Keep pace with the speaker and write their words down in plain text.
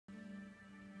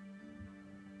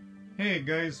Hey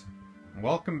guys,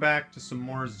 welcome back to some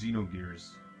more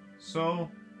Xenogears.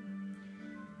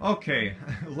 Okay,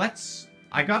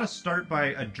 I gotta start by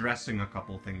addressing a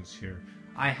couple things here.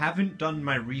 I haven't done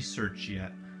my research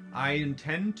yet. I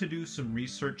intend to do some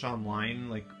research online,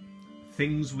 like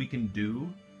things we can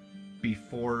do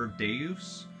before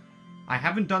Deus. I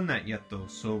haven't done that yet though,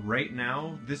 so right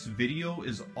now this video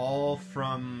is all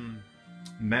from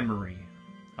memory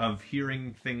of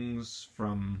hearing things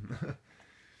from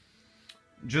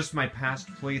just my past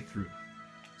playthrough.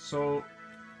 So,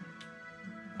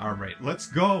 alright, let's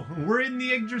go! We're in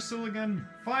the Yggdrasil again!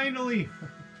 Finally!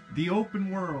 The open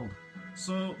world.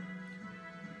 So,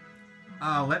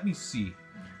 let me see.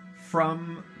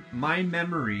 From my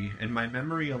memory, and my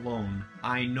memory alone,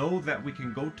 I know that we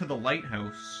can go to the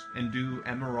lighthouse and do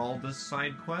Emeralda's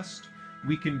side quest.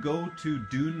 We can go to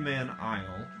Duneman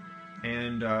Isle,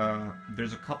 and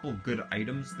there's a couple good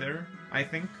items there, I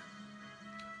think.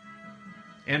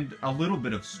 And a little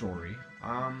bit of story.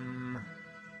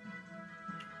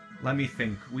 Let me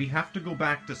think. We have to go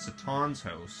back to Satan's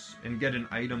house and get an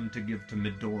item to give to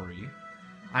Midori.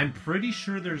 I'm pretty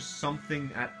sure there's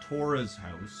something at Tora's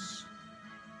house.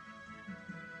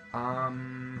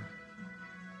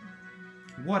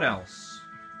 What else?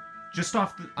 Just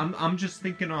off the... I'm just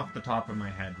thinking off the top of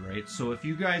my head, right? So if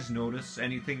you guys notice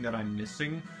anything that I'm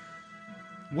missing...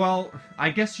 Well, I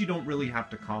guess you don't really have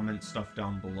to comment stuff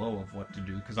down below of what to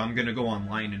do, because I'm going to go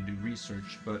online and do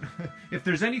research, but if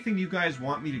there's anything you guys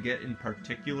want me to get in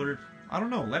particular, I don't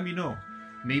know, let me know.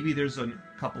 Maybe there's a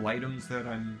couple items that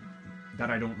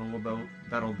I don't know about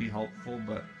that'll be helpful,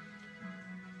 but...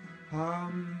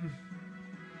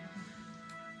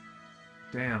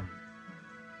 Damn.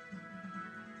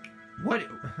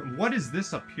 What is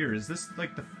this up here? Is this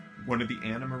like one of the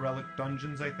Anima Relic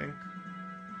dungeons, I think?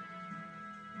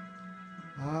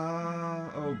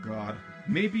 Oh god.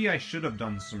 Maybe I should have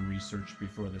done some research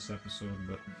before this episode,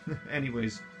 but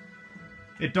anyways.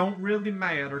 It don't really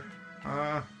matter.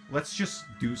 Let's just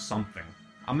do something.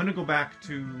 I'm gonna go back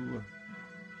to...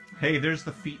 Hey, there's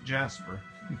the Feet Jasper.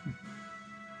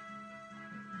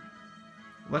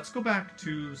 Let's go back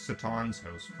to Satan's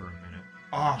house for a minute.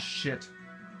 Oh shit.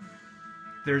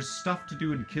 There's stuff to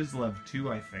do in Kislev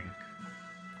too, I think.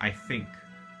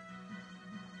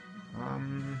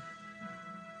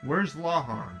 Where's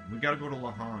Lahan? We gotta go to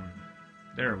Lahan.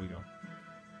 There we go.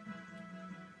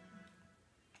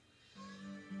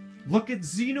 Look at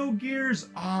Xenogears!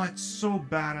 Ah, it's so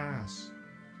badass.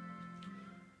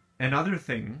 Another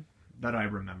thing that I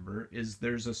remember is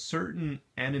there's a certain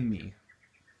enemy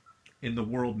in the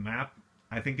world map.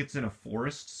 I think it's in a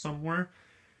forest somewhere,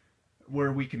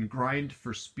 where we can grind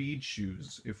for speed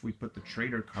shoes if we put the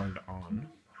trader card on.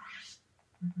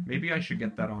 Maybe I should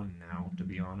get that on now, to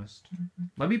be honest.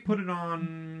 Let me put it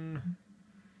on...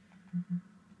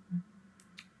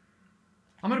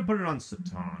 I'm gonna put it on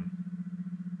Satan.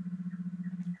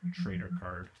 Trader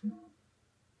card.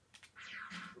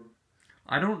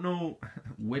 I don't know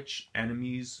which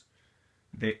enemies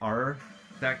they are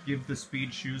that give the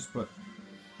speed shoes, but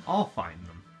I'll find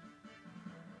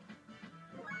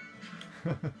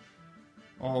them.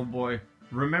 Oh boy.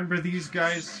 Remember these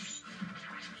guys?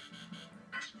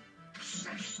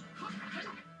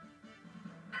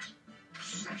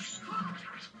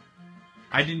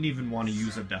 I didn't even want to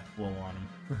use a death blow on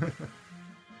him.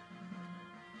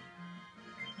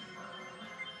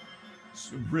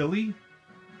 So, really?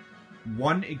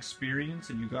 One experience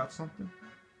and you got something?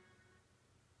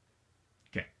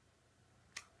 Okay.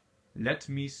 Let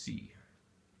me see.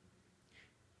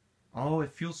 Oh,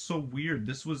 it feels so weird.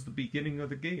 This was the beginning of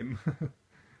the game.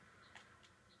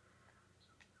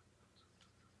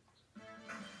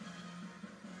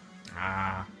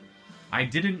 Ah. I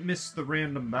didn't miss the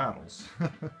random battles.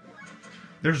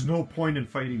 There's no point in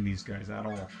fighting these guys at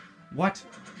all. What?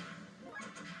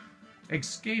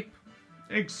 Escape!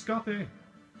 Escape!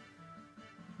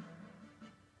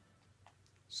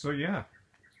 So yeah.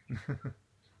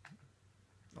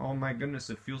 Oh my goodness,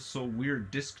 it feels so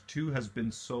weird. Disc 2 has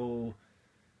been so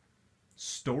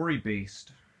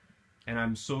story-based. And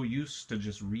I'm so used to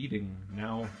just reading.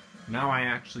 Now I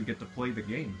actually get to play the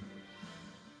game.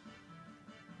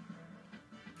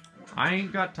 I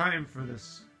ain't got time for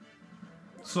this.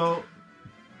 So,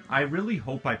 I really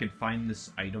hope I can find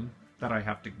this item that I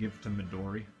have to give to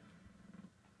Midori.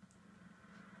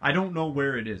 I don't know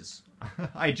where it is.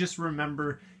 I just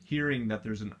remember hearing that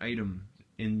there's an item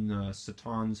in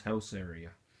Satan's house area.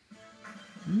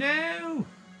 No!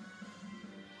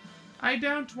 I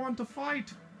don't want to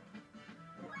fight!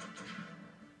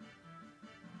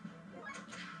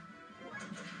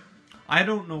 I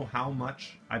don't know how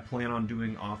much I plan on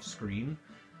doing off-screen.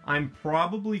 I'm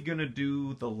probably gonna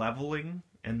do the leveling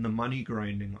and the money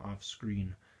grinding off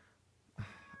screen.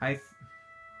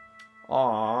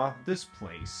 Aw, this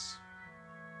place.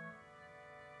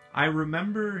 I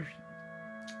remember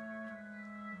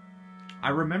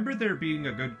there being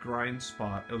a good grind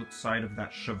spot outside of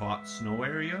that Shavat snow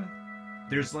area.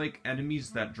 There's like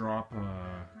enemies that drop,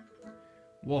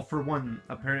 well, for one,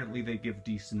 apparently they give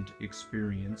decent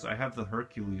experience. I have the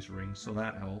Hercules ring, so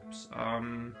that helps.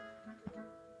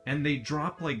 And they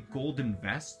drop like golden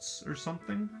vests or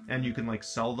something, and you can like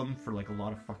sell them for like a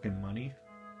lot of fucking money.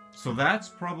 So that's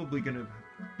probably gonna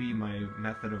be my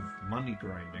method of money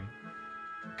grinding.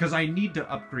 Because I need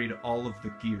to upgrade all of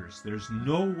the gears. There's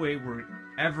no way we're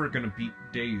ever gonna beat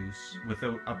Deus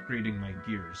without upgrading my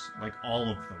gears. Like, all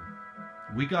of them.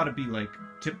 We gotta be, like,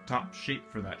 tip-top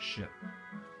shape for that shit.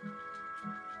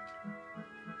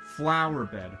 Flower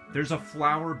bed. There's a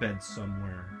flower bed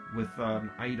somewhere with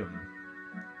an item.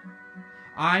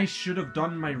 I should have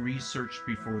done my research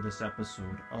before this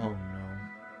episode. Oh, no.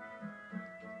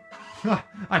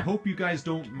 I hope you guys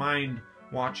don't mind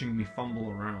watching me fumble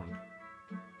around.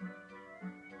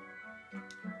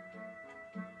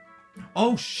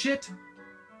 Oh shit!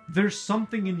 There's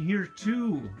something in here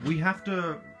too. We have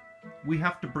to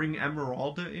bring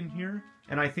Emeralda in here,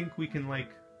 and I think we can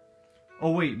like. Oh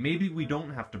wait, maybe we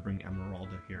don't have to bring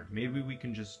Emeralda here. Maybe we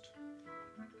can just.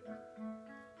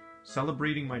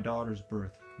 Celebrating my daughter's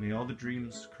birth. May all the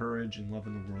dreams, courage, and love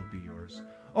in the world be yours.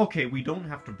 Okay, we don't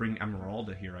have to bring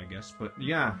Emeralda here, I guess, but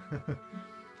yeah.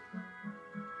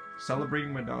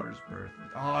 Celebrating my daughter's birth.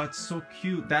 Oh, it's so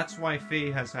cute. That's why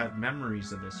Faye has had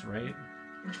memories of this, right?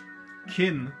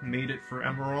 Kim made it for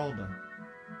Emeralda.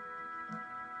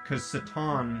 Because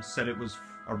Satan said it was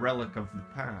a relic of the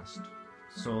past.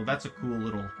 So that's a cool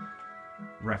little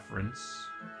reference.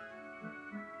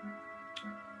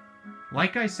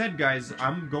 Like I said, guys,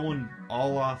 I'm going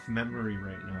all off memory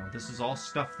right now. This is all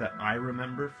stuff that I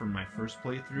remember from my first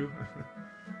playthrough.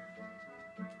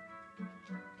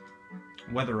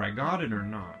 Whether I got it or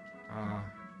not.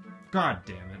 God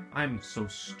damn it. I'm so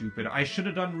stupid. I should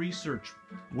have done research.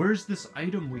 Where's this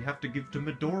item we have to give to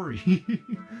Midori?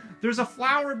 There's a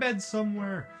flower bed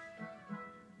somewhere.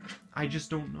 I just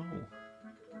don't know.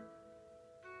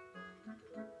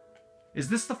 Is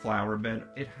this the flower bed?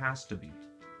 It has to be.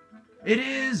 It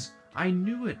is! I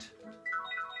knew it!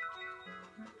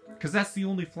 Because that's the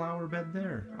only flower bed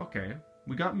there. Okay.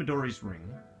 We got Midori's ring.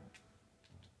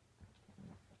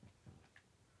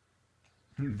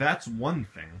 That's one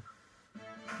thing.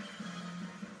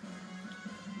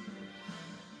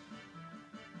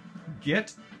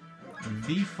 Get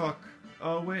the fuck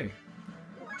away.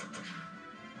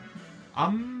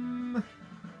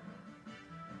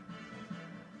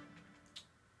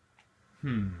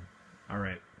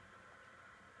 Alright.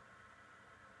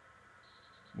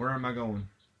 Where am I going?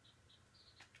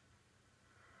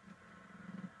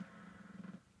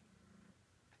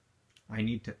 I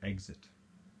need to exit.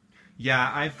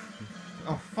 Yeah,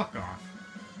 oh, fuck off.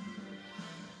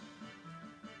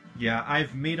 Yeah,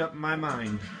 I've made up my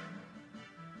mind.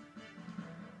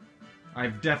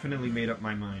 I've definitely made up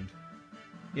my mind.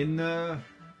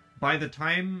 By the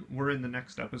time we're in the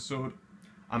next episode,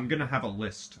 I'm gonna have a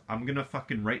list. I'm gonna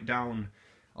fucking write down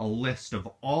a list of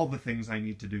all the things I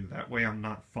need to do. That way I'm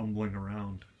not fumbling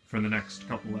around for the next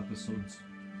couple episodes.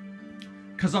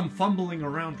 Because I'm fumbling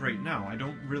around right now. I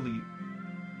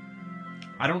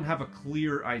don't have a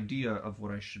clear idea of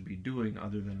what I should be doing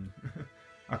other than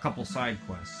a couple side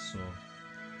quests, so.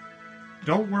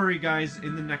 Don't worry, guys.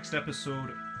 In the next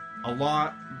episode, a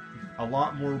lot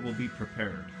more will be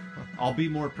prepared. I'll be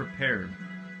more prepared.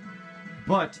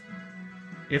 But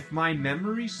if my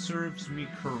memory serves me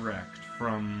correct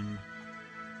from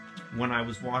when I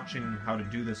was watching how to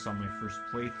do this on my first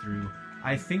playthrough,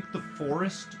 I think the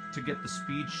forest to get the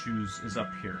speed shoes is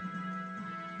up here.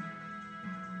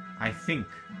 I think.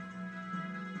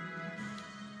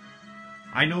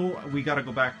 I know we gotta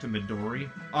go back to Midori.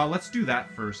 Let's do that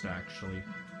first, actually.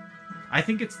 I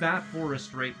think it's that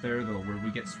forest right there, though, where we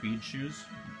get speed shoes.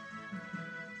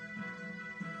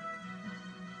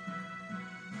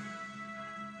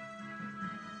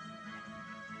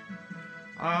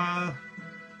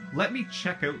 Let me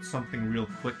check out something real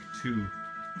quick, too.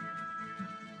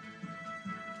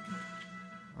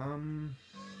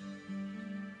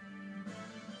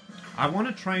 I want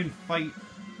to try and fight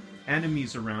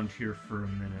enemies around here for a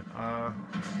minute.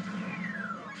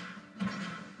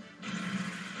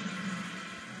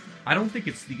 I don't think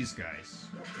it's these guys.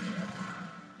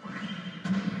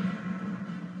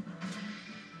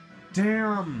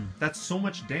 Damn! That's so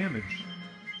much damage.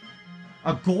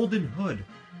 A golden hood.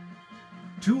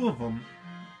 2 of them.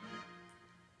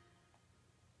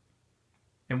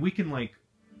 And we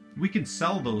can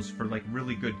sell those for like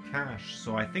really good cash.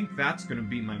 So I think that's going to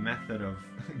be my method of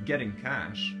getting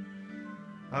cash.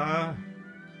 Let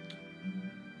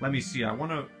me see. I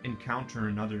want to encounter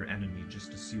another enemy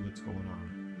just to see what's going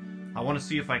on. I want to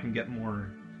see if I can get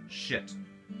more shit.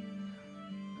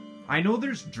 I know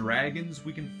there's dragons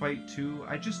we can fight too.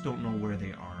 I just don't know where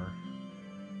they are.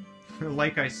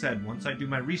 Like I said, once I do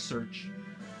my research,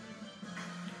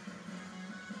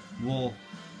 we'll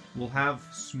have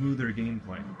smoother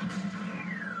gameplay.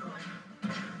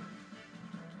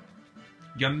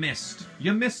 You missed.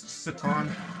 You missed,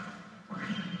 Satan.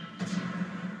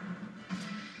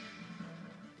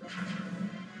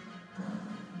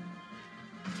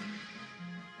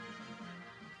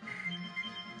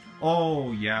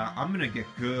 Oh, yeah, I'm gonna get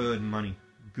good money.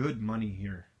 Good money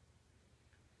here.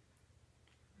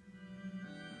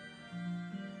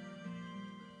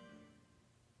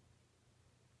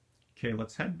 Okay,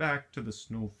 let's head back to the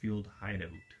snowfield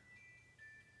hideout.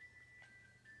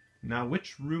 Now,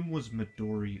 which room was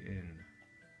Midori in?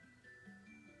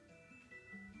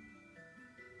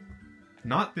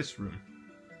 Not this room.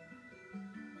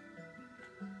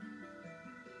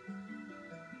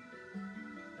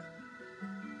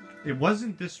 It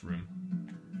wasn't this room.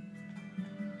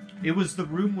 It was the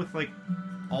room with, like,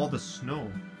 all the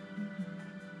snow.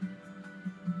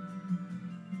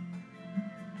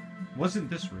 Wasn't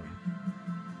this room.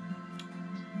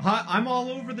 I'm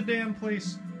all over the damn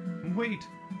place. Wait.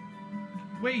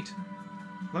 Wait.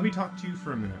 Let me talk to you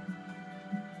for a minute.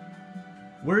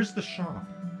 Where's the shop?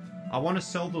 I want to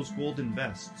sell those golden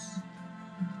vests.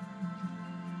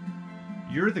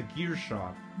 You're the gear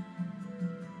shop.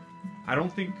 I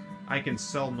don't think I can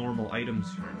sell normal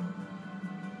items here.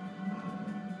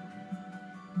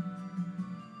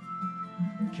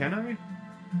 Can I?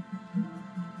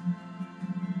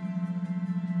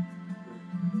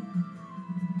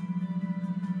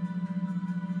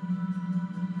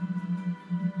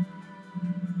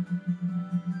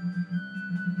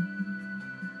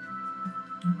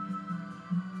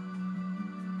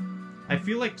 I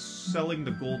feel like selling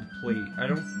the gold plate. I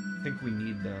don't think we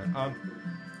need that.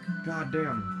 God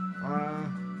damn.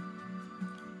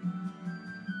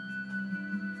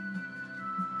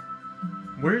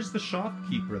 Where's the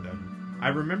shopkeeper then? I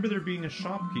remember there being a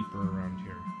shopkeeper around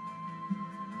here.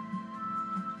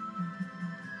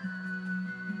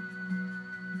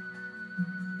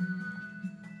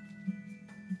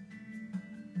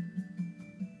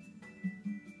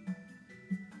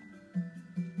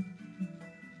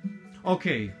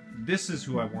 Okay, this is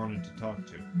who I wanted to talk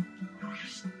to.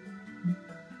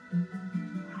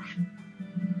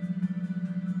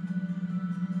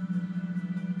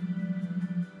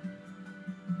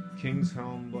 King's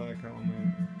helm, black helmet.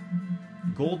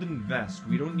 Golden vest.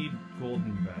 We don't need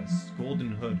golden vest.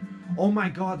 Golden hood. Oh my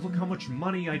god, look how much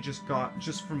money I just got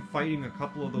just from fighting a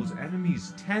couple of those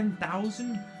enemies.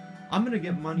 10,000? I'm gonna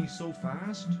get money so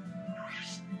fast.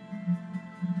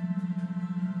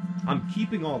 I'm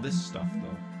keeping all this stuff,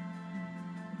 though.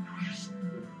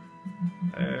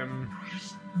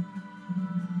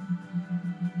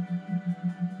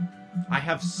 I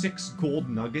have 6 gold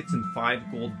nuggets and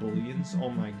 5 gold bullions. Oh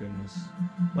my goodness.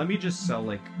 Let me just sell,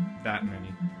 like, that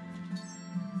many.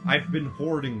 I've been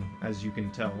hoarding, as you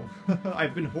can tell.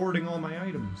 I've been hoarding all my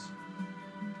items.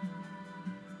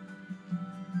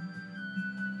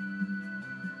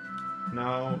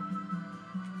 Now,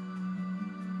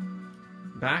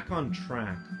 back on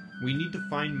track. We need to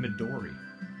find Midori.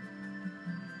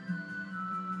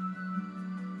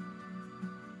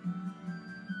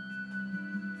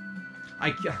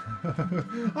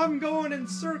 I'm going in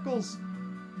circles.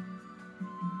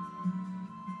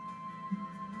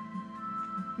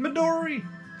 Midori!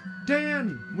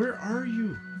 Dan, where are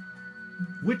you?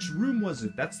 Which room was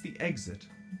it? That's the exit.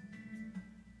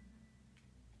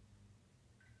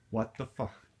 What the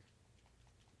fuck?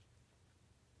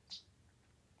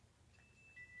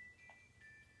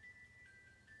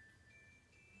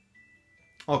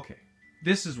 Okay,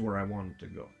 this is where I wanted to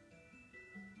go.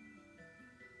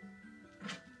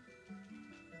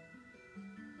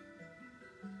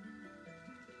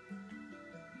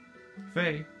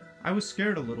 Faye, I was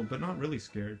scared a little, but not really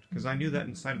scared, because I knew that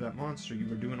inside of that monster you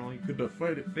were doing all you could to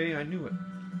fight it. Faye, I knew it.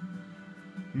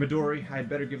 Midori, I'd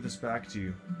better give this back to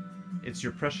you. It's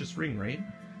your precious ring, right?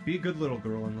 Be a good little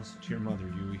girl and listen to your mother,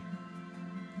 Yui.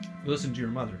 Listen to your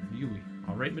mother, Yui.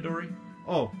 Alright, Midori?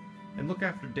 Oh, and look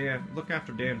after Dan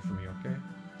for me, okay?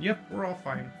 Yep, we're all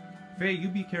fine. Faye, you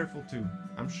be careful too.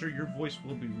 I'm sure your voice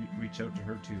will be reach out to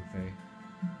her too, Faye.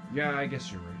 Yeah, I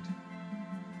guess you're right.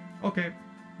 Okay.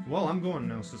 Well, I'm going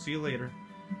now, so see you later.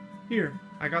 Here,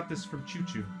 I got this from Choo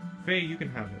Choo. Faye, you can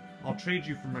have it. I'll trade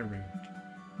you for my ring.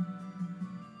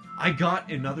 I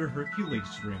got another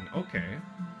Hercules ring. Okay.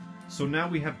 So now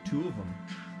we have 2 of them.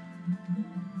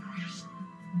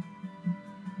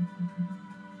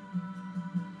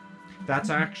 That's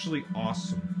actually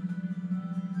awesome.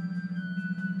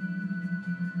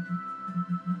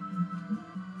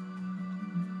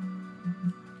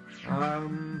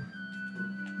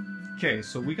 Okay,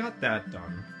 so we got that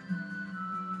done.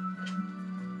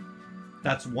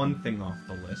 That's one thing off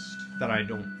the list that I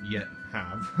don't yet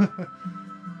have.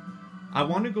 I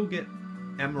want to go get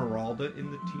Emeralda in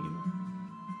the team.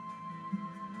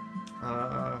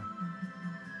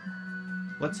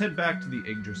 Let's head back to the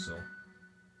Yggdrasil.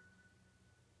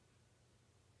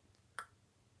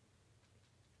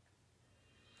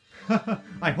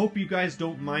 I hope you guys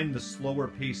don't mind the slower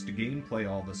paced gameplay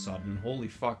all of a sudden. Holy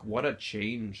fuck, what a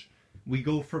change. We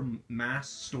go from mass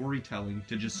storytelling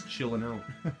to just chilling out.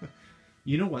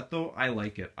 You know what though? I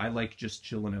like it. I like just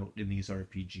chilling out in these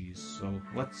RPGs. So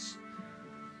let's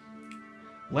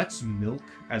milk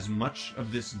as much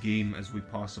of this game as we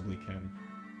possibly can.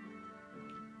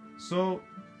 So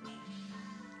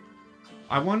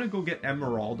I want to go get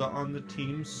Emeralda on the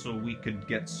team so we could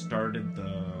get started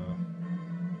the...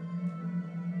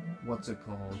 what's it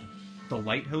called? The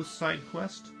Lighthouse side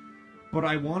quest. But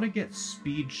I want to get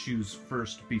speed shoes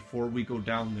first before we go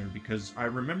down there, because I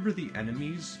remember the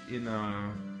enemies in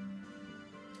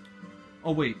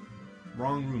oh wait,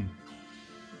 wrong room.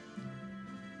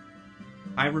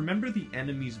 I remember the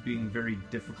enemies being very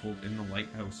difficult in the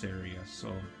lighthouse area,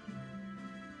 so...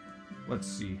 let's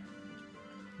see.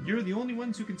 You're the only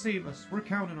ones who can save us. We're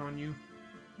counting on you.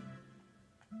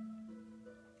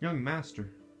 Young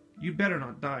master, you better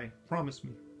not die. Promise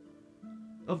me.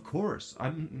 Of course,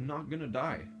 I'm not gonna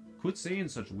die. Quit saying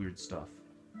such weird stuff.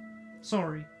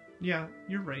 Sorry. Yeah,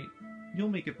 you're right. You'll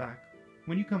make it back.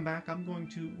 When you come back, I'm going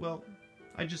to, well,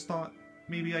 I just thought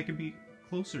maybe I could be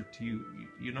closer to you,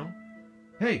 you know?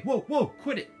 Hey, whoa,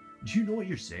 quit it! Do you know what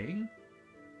you're saying?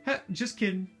 Just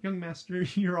kidding, young master,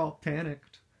 you're all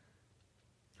panicked.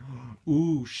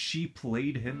 Ooh, she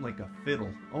played him like a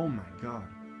fiddle. Oh my god.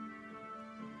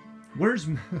 Where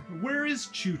is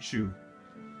Choo Choo?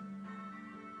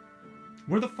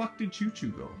 Where the fuck did Choo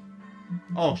Choo go?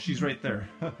 Oh, she's right there.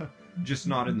 Just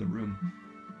not in the room.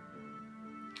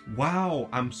 Wow,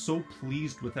 I'm so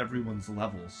pleased with everyone's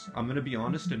levels. I'm gonna be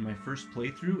honest, in my first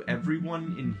playthrough,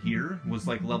 everyone in here was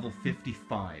like level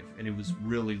 55, and it was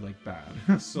really like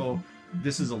bad. So,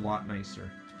 this is a lot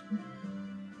nicer.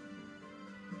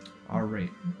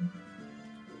 Alright.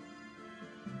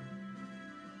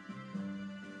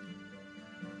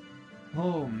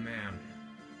 Oh man.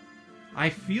 I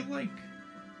feel like...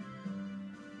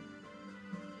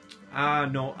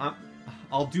 no,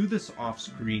 I'll do this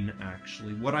off-screen,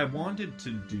 actually. What I wanted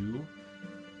to do...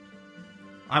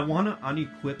 I want to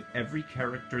unequip every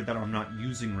character that I'm not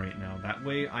using right now. That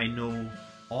way I know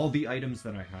all the items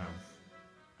that I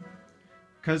have.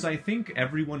 Because I think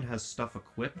everyone has stuff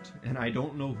equipped, and I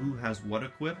don't know who has what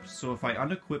equipped, so if I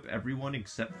unequip everyone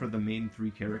except for the main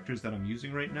 3 characters that I'm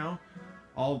using right now,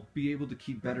 I'll be able to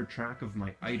keep better track of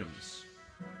my items.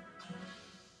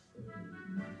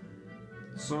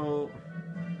 So...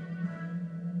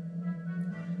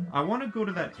 I want to go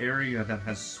to that area that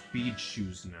has speed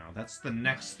shoes now. That's the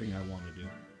next thing I want to do.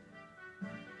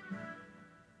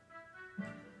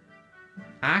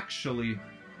 Actually...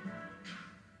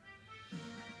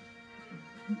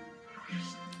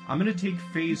 I'm going to take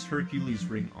Faye's Hercules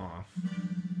ring off.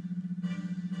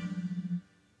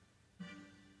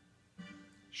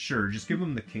 Sure, just give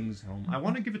him the King's Helm. I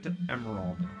want to give it to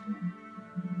Emeralda.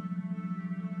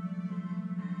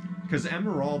 Because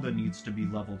Emeralda needs to be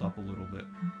leveled up a little bit.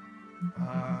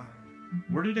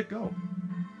 Where did it go?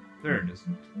 There it is.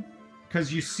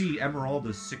 Because you see,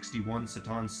 Emeralda's 61,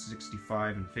 Satan's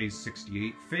 65, and Faye's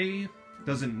 68. Faye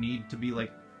doesn't need to be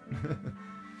like...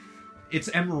 It's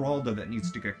Emeralda that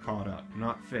needs to get caught up,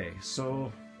 not Faye.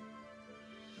 So...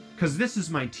 Because this is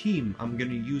my team I'm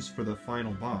going to use for the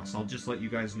final boss. I'll just let you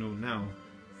guys know now.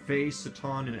 Faye,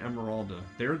 Satan, and Emeralda.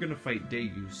 They're going to fight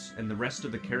Deus, and the rest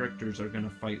of the characters are going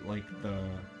to fight, like,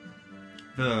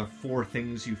 the 4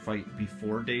 things you fight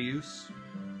before Deus.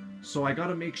 So I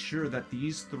gotta make sure that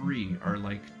these 3 are,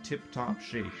 like, tip-top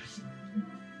shape.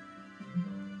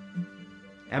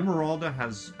 Emeralda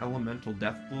has elemental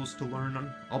death blows to learn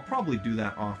on. I'll probably do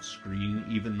that off-screen,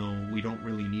 even though we don't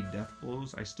really need death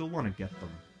blows. I still want to get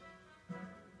them.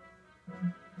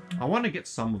 I want to get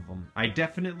some of them. I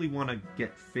definitely want to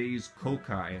get Faye's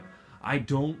Kokai. I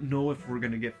don't know if we're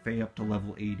going to get Faye up to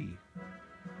level 80.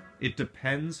 It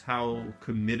depends how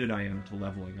committed I am to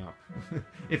leveling up.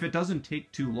 If it doesn't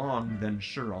take too long, then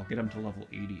sure, I'll get him to level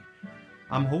 80.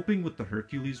 I'm hoping with the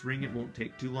Hercules ring it won't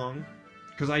take too long,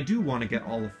 because I do want to get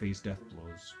all of Faye's death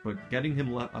blows, but getting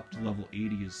him up to level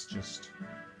 80 is just...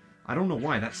 I don't know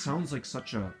why, that sounds like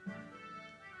such a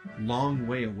long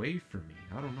way away for me.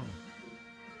 I don't know.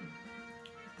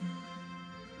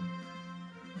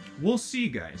 We'll see,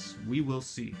 guys. We will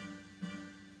see.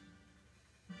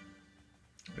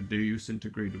 Deus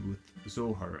integrated with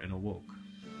Zohar and awoke.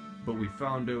 But we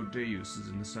found out Deus is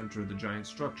in the center of the giant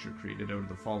structure created out of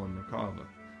the fallen Merkava.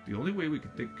 The only way we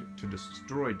could think to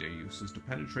destroy Deus is to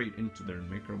penetrate into there and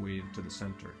make our way into the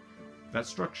center. That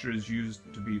structure is used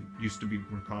to be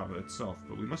Merkava itself,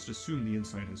 but we must assume the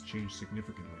inside has changed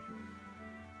significantly.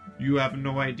 You have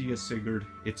no idea, Sigurd.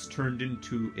 It's turned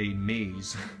into a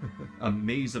maze. A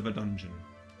maze of a dungeon.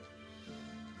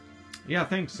 Yeah,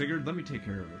 thanks, Sigurd. Let me take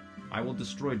care of it. I will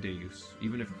destroy Deus,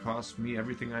 even if it costs me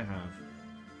everything I have.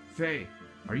 Faye,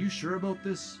 are you sure about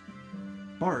this?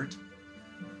 Bart?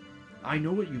 I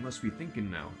know what you must be thinking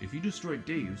now. If you destroy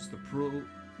Deus, the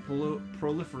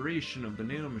proliferation of the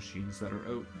nanomachines that are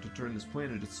out to turn this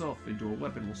planet itself into a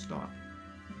weapon will stop.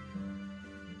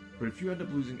 But if you end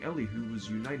up losing Ellie, who was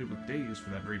united with Deus for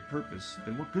that very purpose,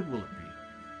 then what good will it be?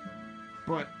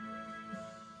 But...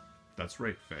 That's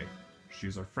right, Faye. She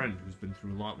is our friend who's been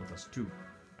through a lot with us, too.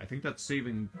 I think that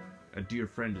saving a dear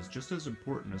friend is just as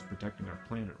important as protecting our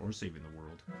planet or saving the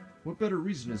world. What better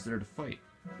reason is there to fight?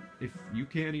 If you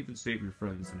can't even save your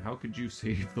friends, then how could you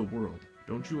save the world?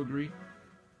 Don't you agree?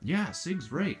 Yeah,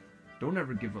 Sig's right. Don't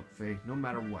ever give up, Faye, no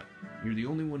matter what. You're the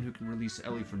only one who can release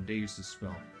Ellie from Deus'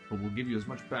 spell, but we'll give you as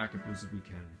much backup as we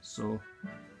can, so...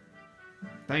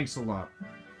 Thanks a lot.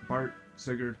 Bart,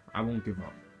 Sigurd, I won't give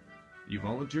up. You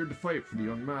volunteered to fight for the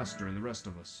young master and the rest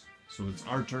of us. So it's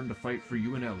our turn to fight for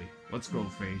you and Ellie. Let's go,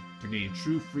 Faye, to gain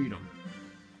true freedom.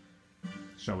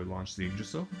 Shall we launch the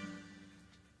Yggdrasil?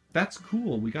 That's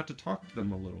cool, we got to talk to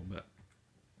them a little bit.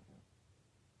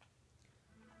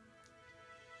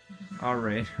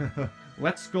 Alright,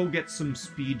 let's go get some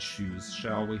speed shoes,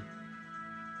 shall we?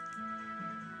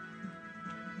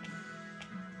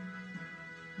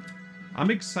 I'm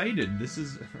excited,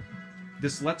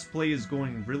 this Let's Play is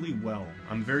going really well.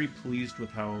 I'm very pleased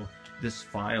with how this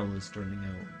file is turning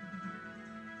out.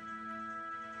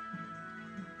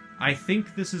 I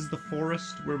think this is the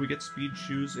forest where we get speed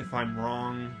shoes. If I'm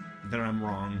wrong, then I'm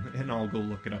wrong, and I'll go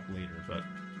look it up later, but...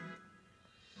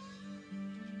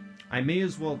 I may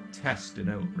as well test it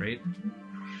out, right?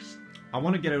 I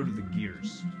want to get out of the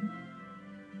gears.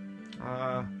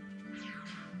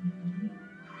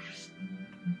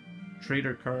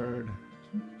 Trader card.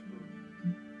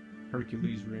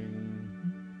 Hercules ring.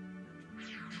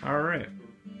 Alright.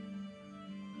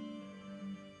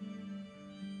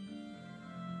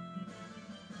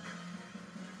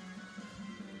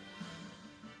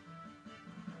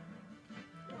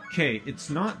 Okay, it's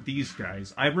not these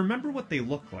guys. I remember what they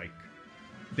look like.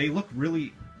 They look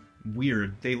really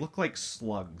weird. They look like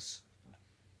slugs.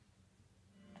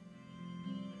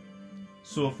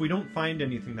 So if we don't find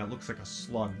anything that looks like a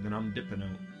slug, then I'm dipping out.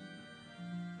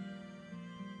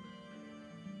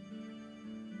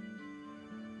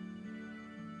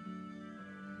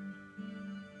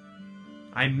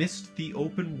 I missed the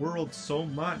open world so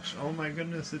much. Oh my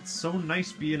goodness, it's so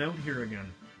nice being out here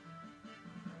again.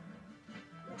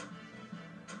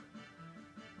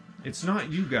 It's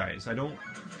not you guys, I don't...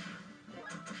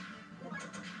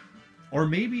 Or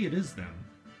maybe it is them.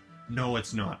 No,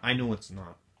 it's not. I know it's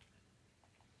not.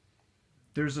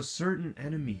 There's a certain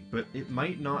enemy, but it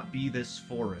might not be this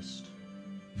forest.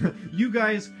 You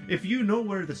guys, if you know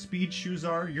where the speed shoes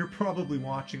are, you're probably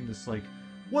watching this like,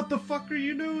 what the fuck are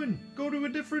you doing? Go to a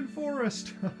different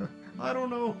forest. I don't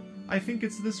know. I think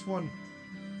it's this one.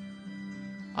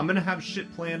 I'm gonna have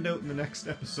shit planned out in the next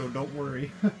episode, don't worry.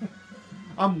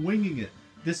 I'm winging it.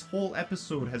 This whole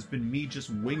episode has been me just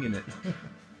winging it.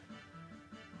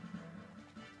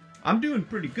 I'm doing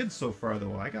pretty good so far,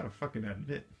 though, I gotta fucking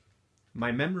admit.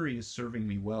 My memory is serving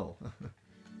me well.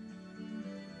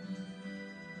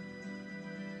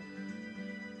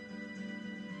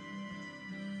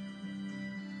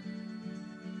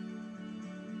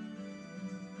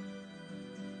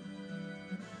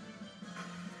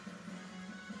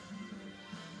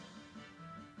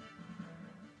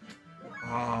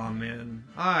 Oh man,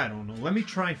 I don't know. Let me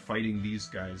try fighting these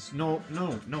guys. No,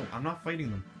 I'm not fighting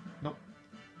them. Nope.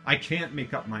 I can't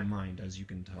make up my mind, as you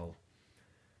can tell.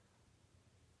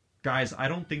 Guys, I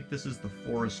don't think this is the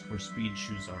forest where speed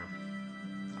shoes are.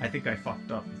 I think I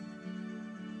fucked up.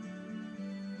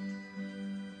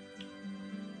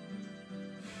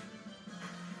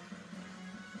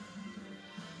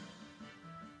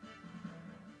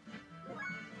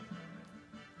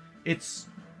 It's...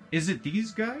 Is it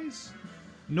these guys?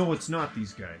 No, it's not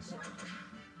these guys.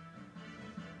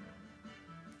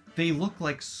 They look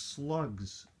like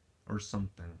slugs or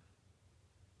something.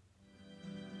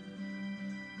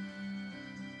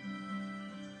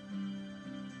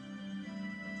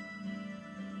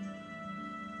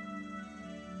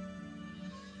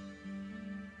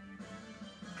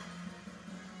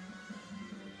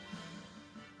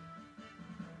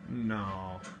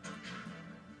 No.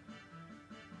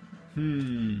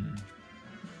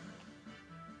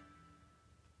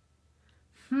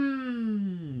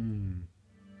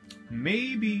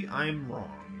 Maybe I'm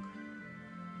wrong.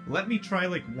 Let me try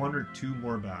like 1 or 2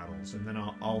 more battles, and then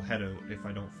I'll head out if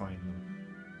I don't find them.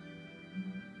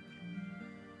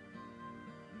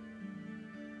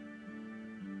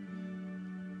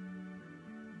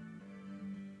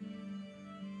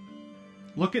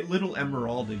 Look at little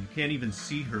Emeralda. You can't even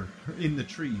see her in the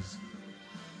trees.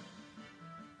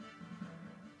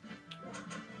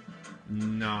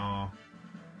 No.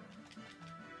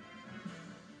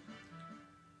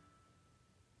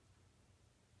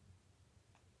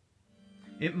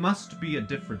 It must be a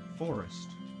different forest.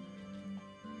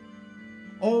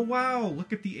 Oh wow,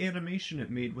 look at the animation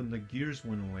it made when the gears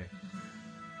went away.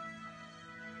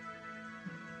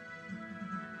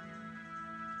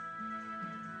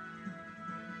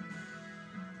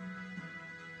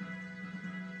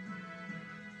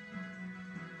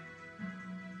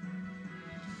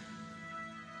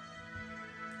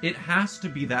 It has to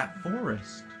be that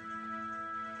forest.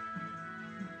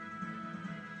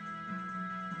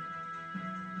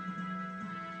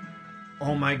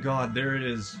 Oh my god, there it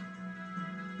is.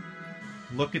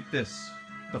 Look at this.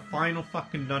 The final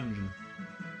fucking dungeon.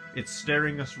 It's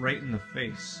staring us right in the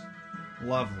face.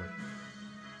 Lovely.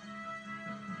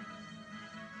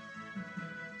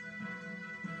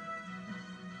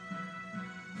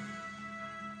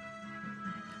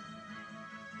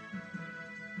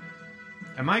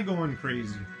 Am I going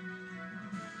crazy?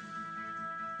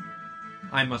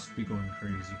 I must be going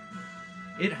crazy.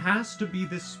 It has to be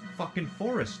this fucking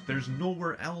forest. There's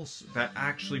nowhere else that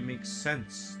actually makes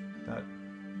sense that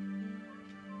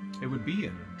it would be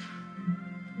in.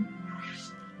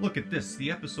 Look at this. The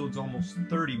episode's almost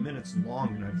 30 minutes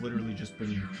long, and I've literally just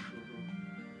been...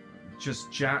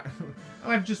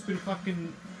 I've just been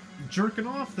fucking jerking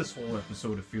off this whole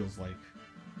episode, it feels like.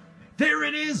 There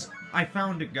it is! I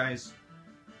found it, guys.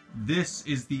 This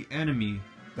is the enemy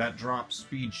that drops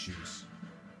speed shoes.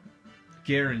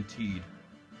 Guaranteed.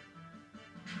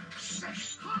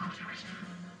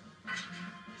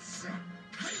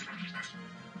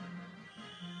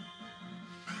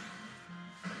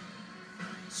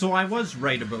 So I was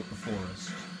right about the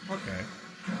forest. Okay.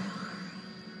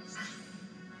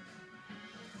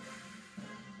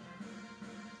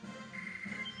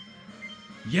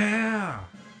 Yeah!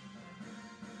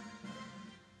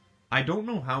 I don't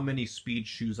know how many speed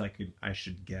shoes I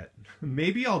should get.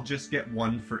 Maybe I'll just get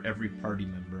one for every party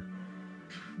member.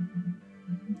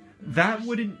 That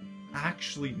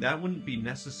wouldn't be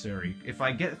necessary. If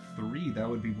I get 3, that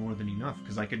would be more than enough,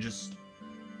 because I could just...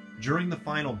 During the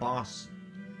final boss,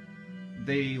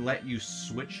 they let you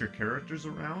switch your characters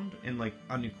around and, like,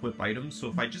 unequip items, so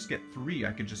if I just get 3,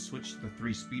 I could just switch the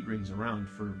 3 speed rings around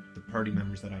for the party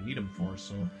members that I need them for,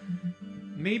 so...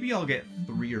 Maybe I'll get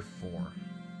 3 or 4.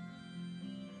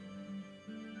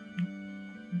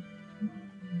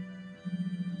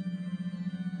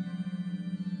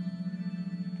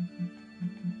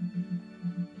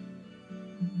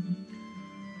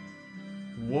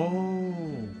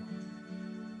 Whoa!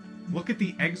 Look at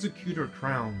the Executor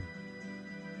Crown.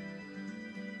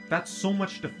 That's so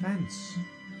much defense.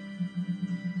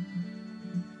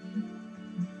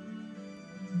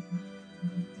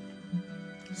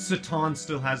 Satan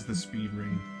still has the speed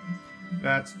ring.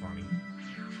 That's funny.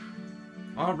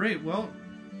 Alright, well...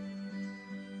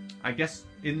 I guess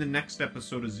in the next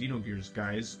episode of Xenogears,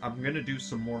 guys, I'm gonna do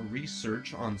some more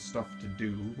research on stuff to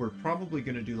do. We're probably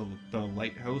gonna do the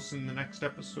lighthouse in the next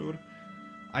episode.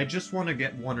 I just want to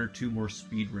get 1 or 2 more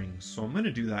speed rings, so I'm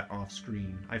gonna do that off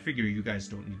screen. I figure you guys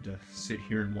don't need to sit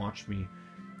here and watch me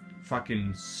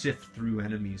fucking sift through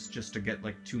enemies just to get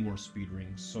like 2 more speed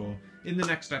rings. So in the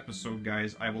next episode,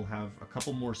 guys, I will have a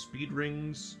couple more speed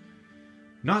rings.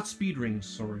 Not speed rings,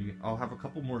 sorry. I'll have a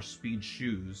couple more speed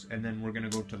shoes, and then we're gonna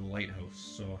go to the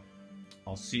lighthouse. So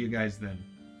I'll see you guys then.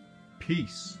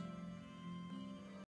 Peace.